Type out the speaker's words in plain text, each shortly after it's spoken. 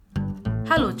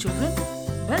Hello, children.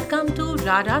 Welcome to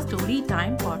Rara Story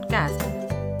Time podcast.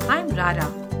 I'm Rara,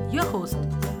 your host.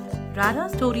 Rara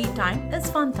Story Time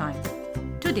is fun time.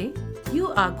 Today,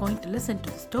 you are going to listen to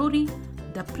the story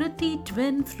The Pretty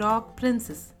Twin Frog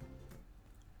Princess.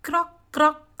 Croc,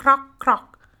 croc, croc,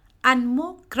 croc, and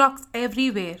more crocs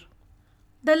everywhere.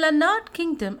 The Lanard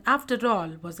Kingdom, after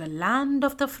all, was a land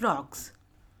of the frogs.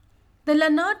 The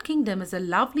Lanard Kingdom is a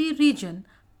lovely region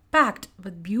packed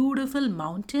with beautiful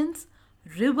mountains,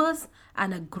 rivers,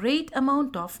 and a great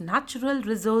amount of natural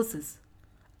resources.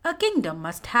 A kingdom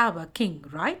must have a king,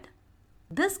 right?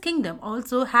 This kingdom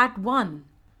also had one.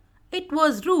 It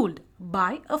was ruled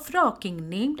by a frog king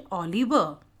named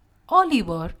Oliver.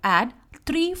 Oliver had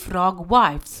three frog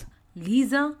wives,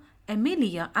 Lisa,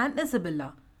 Amelia, and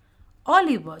Isabella.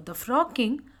 Oliver, the frog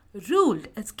king, ruled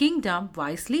his kingdom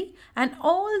wisely, and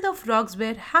all the frogs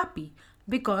were happy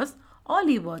because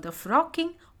Oliver, the frog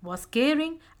king, was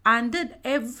caring and did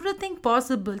everything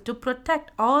possible to protect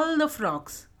all the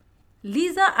frogs.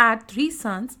 Lisa had three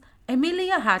sons,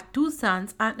 Amelia had two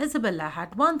sons, and Isabella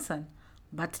had one son.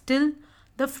 But still,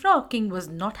 the frog king was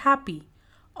not happy.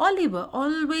 Oliver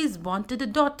always wanted a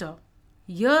daughter.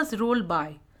 Years rolled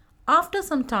by. After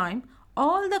some time,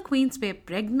 all the queens were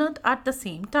pregnant at the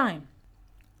same time.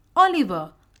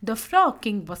 Oliver, the frog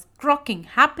king, was croaking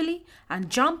happily and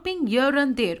jumping here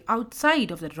and there outside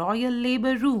of the royal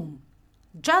labor room.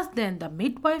 Just then the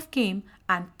midwife came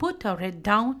and put her head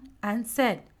down and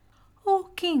said, "O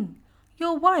king,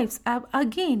 your wives have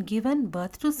again given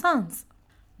birth to sons."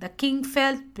 The king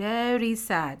felt very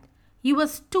sad. He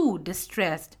was too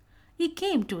distressed. He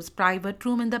came to his private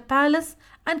room in the palace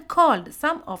and called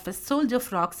some of his soldier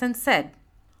frogs and said,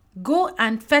 "Go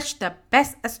and fetch the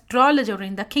best astrologer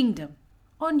in the kingdom."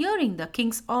 On hearing the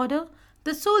king's order,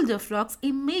 the soldier frogs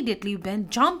immediately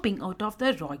went jumping out of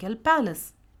the royal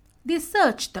palace. They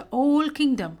searched the whole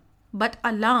kingdom, but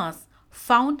alas,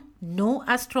 found no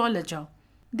astrologer.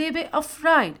 They were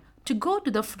afraid to go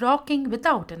to the frog king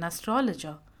without an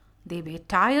astrologer. They were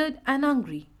tired and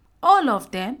hungry. All of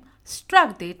them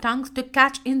struck their tongues to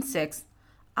catch insects.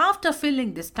 After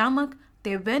filling their stomach,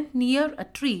 they went near a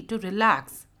tree to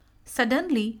relax.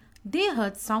 Suddenly, they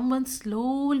heard someone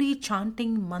slowly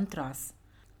chanting mantras.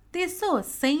 They saw a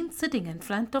saint sitting in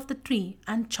front of the tree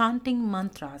and chanting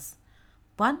mantras.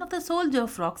 One of the soldier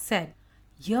frogs said,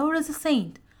 "Here is a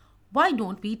saint. Why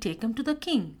don't we take him to the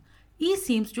king? He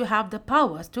seems to have the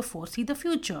powers to foresee the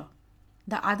future."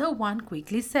 The other one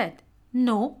quickly said,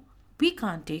 "No, we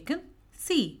can't take him.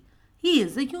 See, he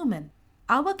is a human.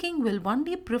 Our king will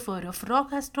only prefer a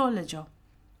frog astrologer."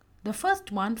 The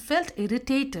first one felt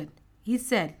irritated. He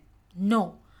said,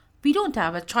 "No, we don't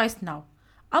have a choice now.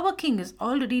 Our king is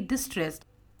already distressed,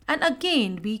 and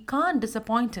again we can't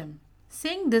disappoint him."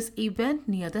 Saying this, he went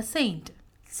near the saint.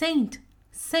 "Saint,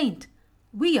 saint,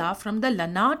 we are from the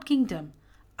Lanard kingdom.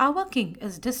 Our king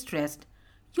is distressed.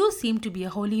 You seem to be a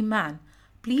holy man.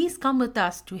 Please come with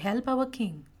us to help our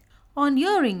king." On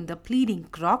hearing the pleading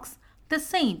croaks, the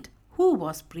saint, who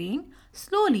was praying,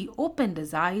 slowly opened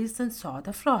his eyes and saw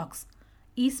the frogs.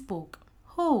 He spoke,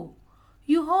 "Oh,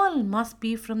 you all must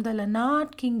be from the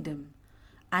Lanard kingdom,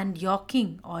 and your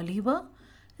king, Oliver,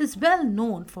 is well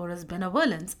known for his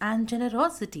benevolence and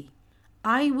generosity.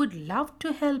 I would love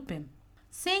to help him."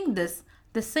 Saying this,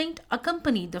 the saint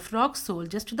accompanied the frog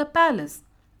soldiers to the palace.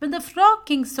 When the frog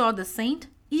king saw the saint,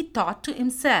 he thought to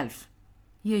himself,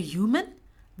 "A human?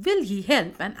 Will he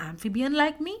help an amphibian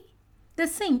like me?" The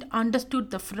saint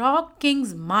understood the frog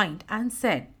king's mind and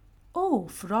said, "Oh,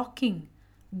 frog king,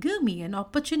 give me an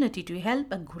opportunity to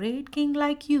help a great king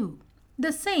like you."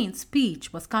 The saint's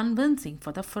speech was convincing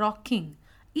for the frog king.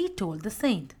 He told the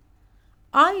saint,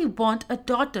 "I want a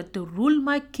daughter to rule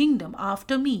my kingdom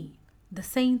after me." The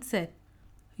saint said,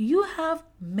 "You have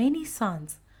many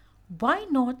sons. Why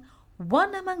not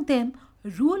one among them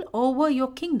rule over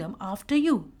your kingdom after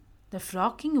you?" The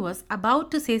frog king was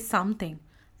about to say something.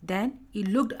 Then he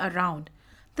looked around.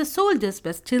 The soldiers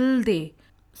were still there.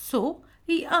 So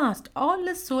he asked all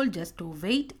his soldiers to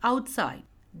wait outside.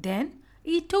 Then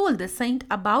he told the saint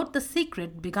about the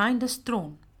secret behind his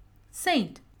throne.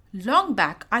 "Saint, long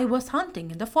back I was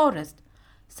hunting in the forest.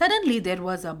 Suddenly there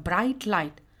was a bright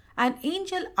light. An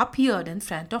angel appeared in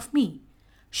front of me.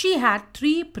 She had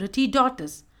three pretty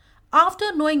daughters.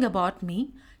 After knowing about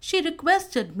me, she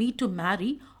requested me to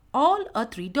marry all her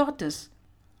three daughters.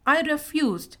 I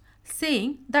refused,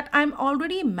 saying that I am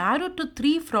already married to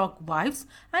three frog wives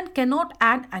and cannot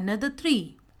add another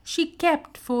three. She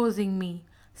kept forcing me,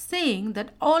 saying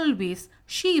that always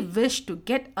she wished to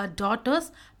get her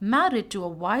daughters married to a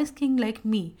wise king like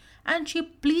me, and she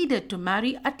pleaded to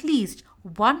marry at least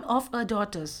one of her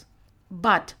daughters.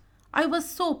 But I was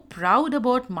so proud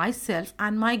about myself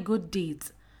and my good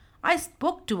deeds. I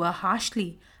spoke to her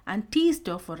harshly and teased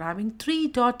her for having 3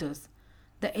 daughters.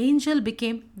 The angel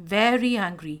became very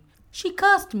angry. She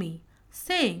cursed me,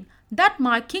 saying that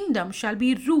my kingdom shall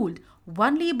be ruled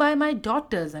only by my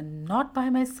daughters and not by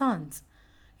my sons.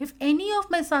 If any of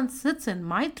my sons sits in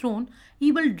my throne,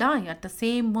 he will die at the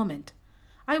same moment.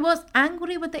 I was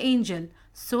angry with the angel,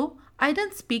 so I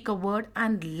didn't speak a word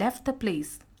and left the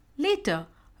place. Later,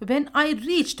 when I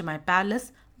reached my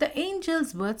palace, the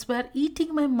angel's words were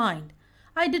eating my mind.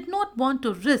 I did not want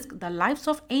to risk the lives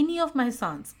of any of my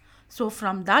sons. So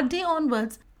from that day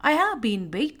onwards, I have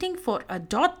been waiting for a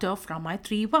daughter from my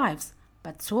 3 wives.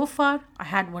 But so far, I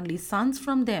had only sons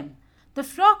from them. The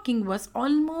frog king was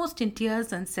almost in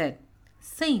tears and said,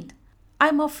 Saint, I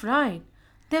am afraid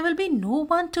there will be no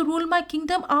one to rule my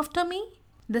kingdom after me.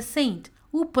 The saint,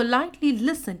 who politely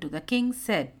listened to the king,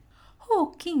 said,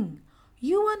 O king,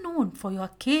 you are known for your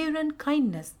care and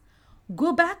kindness.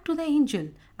 Go back to the angel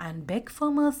and beg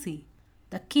for mercy.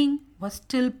 The king was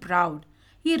still proud.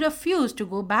 He refused to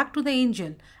go back to the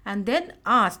angel and then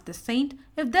asked the saint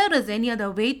if there is any other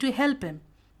way to help him.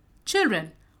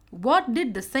 Children, what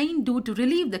did the saint do to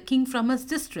relieve the king from his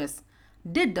distress?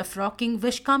 Did the frog king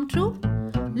wish come true?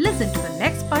 Listen to the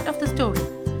next part of the story.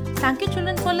 Thank you,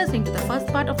 children, for listening to the first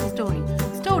part of the story.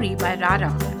 Story by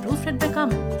Rara and proofread by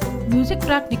Kamal. Music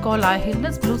track Nicola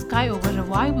Hilda's Blue Sky over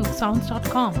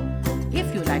revivesounds.com.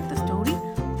 If you like the story,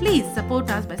 please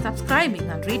support us by subscribing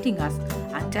and rating us,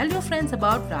 and tell your friends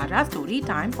about Rara Story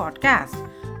Time podcast.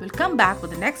 We'll come back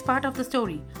with the next part of the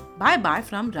story. Bye bye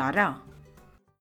from Rara.